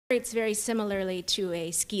It's very similarly to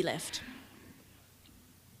a ski lift.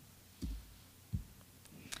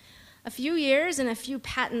 A few years and a few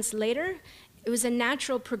patents later, it was a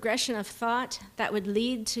natural progression of thought that would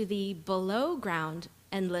lead to the below-ground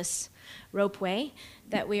endless ropeway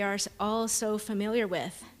that we are all so familiar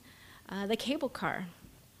with, the cable car.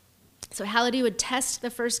 So Hallidie would test the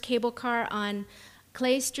first cable car on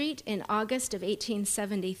Clay Street in August of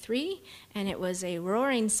 1873, and it was a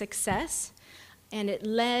roaring success, and it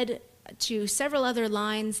led to several other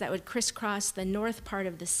lines that would crisscross the north part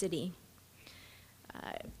of the city.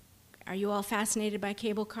 Are you all fascinated by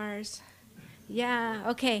cable cars? Yeah,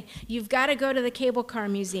 okay. You've got to go to the Cable Car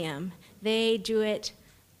Museum. They do it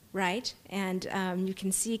right, and you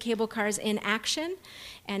can see cable cars in action,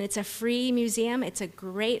 and it's a free museum. It's a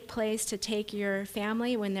great place to take your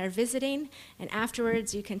family when they're visiting, and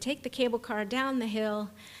afterwards you can take the cable car down the hill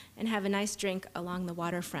and have a nice drink along the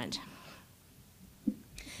waterfront.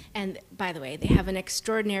 And by the way, they have an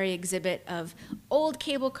extraordinary exhibit of old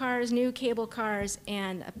cable cars, new cable cars,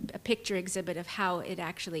 and a picture exhibit of how it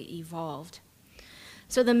actually evolved.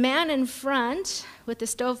 So the man in front with the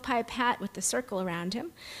stovepipe hat with the circle around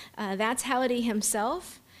him, that's Hallidie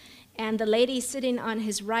himself. And the lady sitting on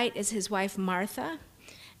his right is his wife, Martha.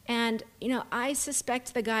 And, I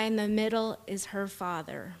suspect the guy in the middle is her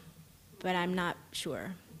father, but I'm not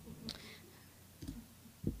sure.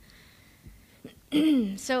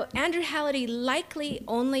 So Andrew Hallidie likely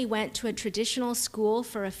only went to a traditional school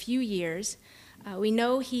for a few years. We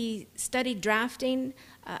know he studied drafting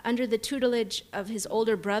under the tutelage of his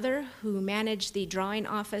older brother, who managed the drawing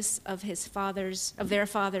office of their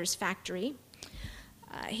father's factory.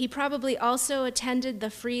 He probably also attended the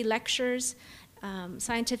free lectures,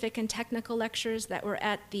 scientific and technical lectures that were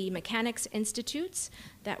at the Mechanics Institutes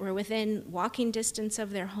that were within walking distance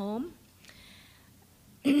of their home.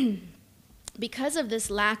 Because of this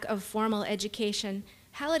lack of formal education,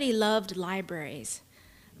 Hallidie loved libraries.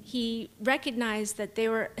 He recognized that they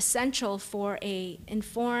were essential for an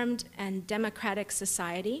informed and democratic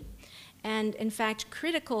society, and in fact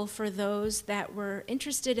critical for those that were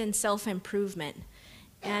interested in self-improvement.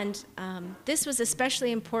 And this was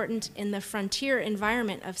especially important in the frontier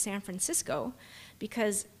environment of San Francisco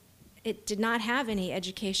because it did not have any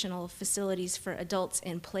educational facilities for adults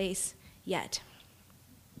in place yet.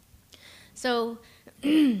 So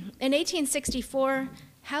in 1864,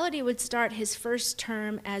 Hallidie would start his first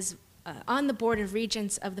term as on the Board of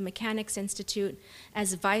Regents of the Mechanics Institute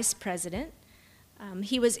as vice president.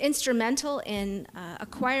 He was instrumental in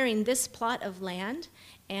acquiring this plot of land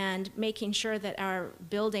and making sure that our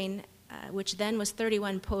building, which then was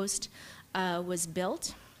 31 post, was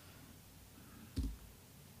built.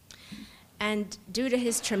 And due to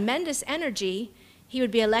his tremendous energy, he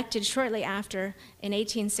would be elected shortly after in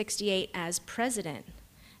 1868 as president.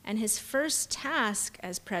 And his first task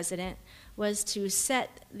as president was to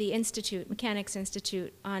set the institute, Mechanics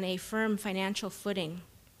Institute, on a firm financial footing.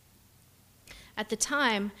 At the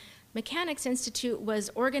time, Mechanics Institute was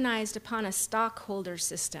organized upon a stockholder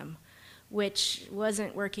system, which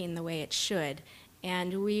wasn't working the way it should,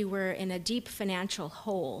 and we were in a deep financial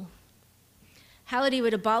hole. Hallidie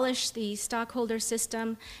would abolish the stockholder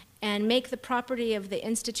system and make the property of the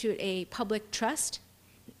Institute a public trust.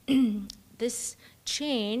 This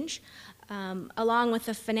change, along with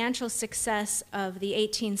the financial success of the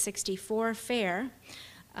 1864 fair,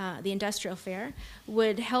 the industrial fair,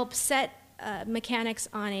 would help set mechanics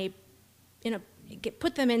on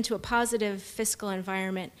put them into a positive fiscal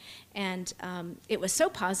environment. And it was so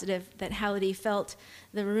positive that Hallidie felt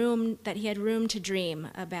that he had room to dream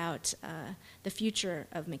about the future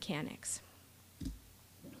of mechanics.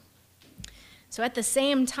 So at the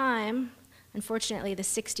same time, unfortunately, the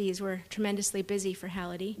 60s were tremendously busy for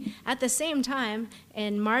Hallidie. At the same time,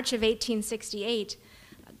 in March of 1868,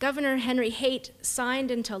 Governor Henry Haight signed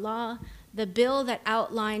into law the bill that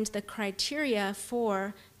outlined the criteria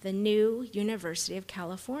for the new University of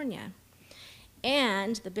California.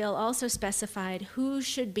 And the bill also specified who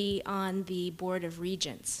should be on the Board of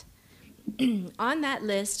Regents. On that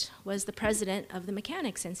list was the president of the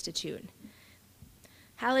Mechanics Institute.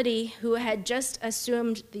 Hallidie, who had just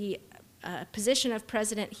assumed the position of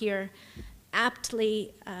president here,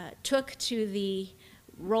 aptly took to the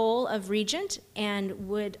role of regent and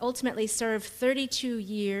would ultimately serve 32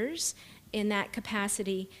 years in that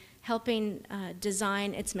capacity, helping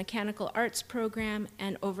design its mechanical arts program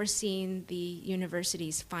and overseeing the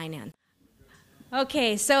university's finance.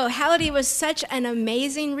 Okay, so Hallidie was such an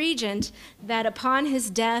amazing regent that upon his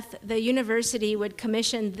death, the university would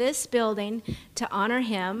commission this building to honor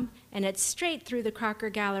him, and it's straight through the Crocker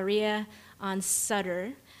Galleria on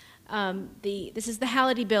Sutter. This is the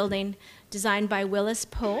Hallidie building, designed by Willis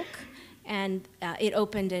Polk, and it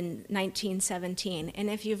opened in 1917. And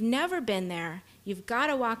if you've never been there, you've got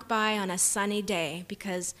to walk by on a sunny day,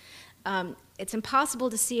 because it's impossible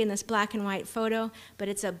to see in this black and white photo, but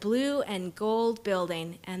it's a blue and gold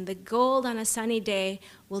building, and the gold on a sunny day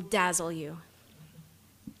will dazzle you.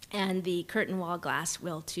 And the curtain wall glass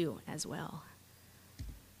will too, as well.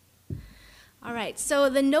 All right, so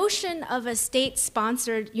the notion of a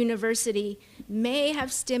state-sponsored university may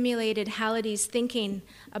have stimulated Hallidie's thinking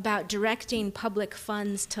about directing public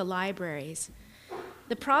funds to libraries.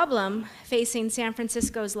 The problem facing San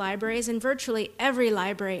Francisco's libraries, and virtually every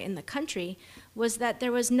library in the country, was that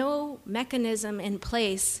there was no mechanism in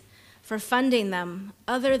place for funding them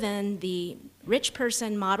other than the rich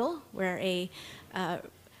person model, where a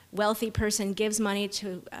wealthy person gives money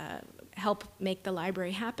to help make the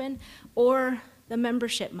library happen, or the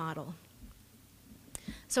membership model.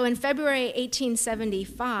 So in February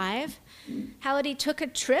 1875, Hallidie took a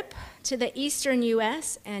trip to the eastern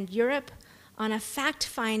US and Europe on a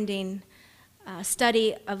fact-finding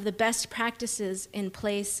study of the best practices in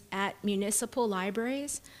place at municipal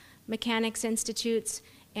libraries, mechanics institutes,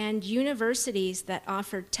 and universities that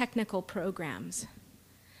offered technical programs.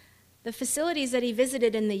 The facilities that he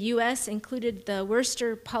visited in the US included the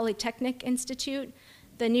Worcester Polytechnic Institute,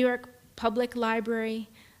 the New York Public Library,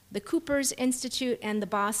 the Cooper's Institute, and the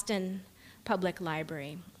Boston Public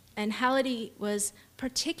Library. And Hallidie was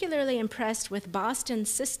particularly impressed with Boston's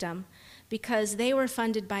system because they were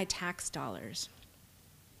funded by tax dollars.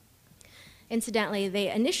 Incidentally, they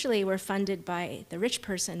initially were funded by the rich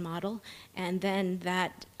person model, and then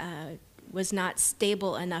that was not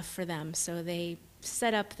stable enough for them, so they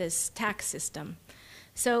set up this tax system.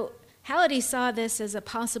 So Hallidie saw this as a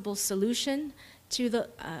possible solution to the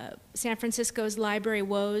San Francisco's library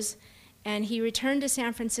woes, and he returned to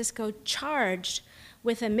San Francisco charged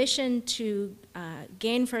with a mission to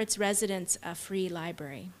gain for its residents a free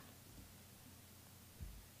library.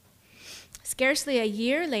 Scarcely a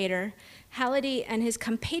year later, Hallidie and his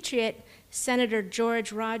compatriot, Senator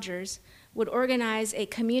George Rogers, would organize a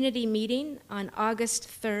community meeting on August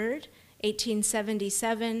 3rd,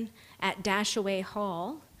 1877, at Dashaway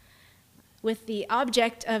Hall, with the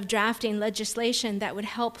object of drafting legislation that would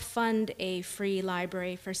help fund a free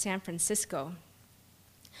library for San Francisco.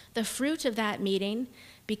 The fruit of that meeting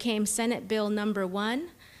became Senate Bill Number 1,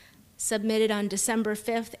 submitted on December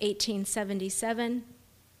 5th, 1877,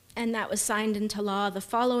 and that was signed into law the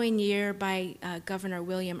following year by Governor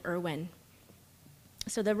William Irwin.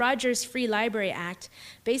 So the Rogers Free Library Act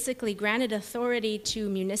basically granted authority to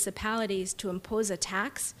municipalities to impose a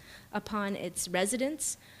tax upon its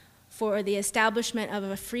residents for the establishment of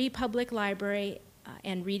a free public library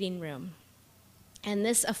and reading room. And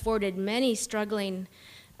this afforded many struggling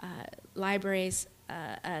libraries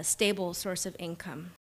a stable source of income.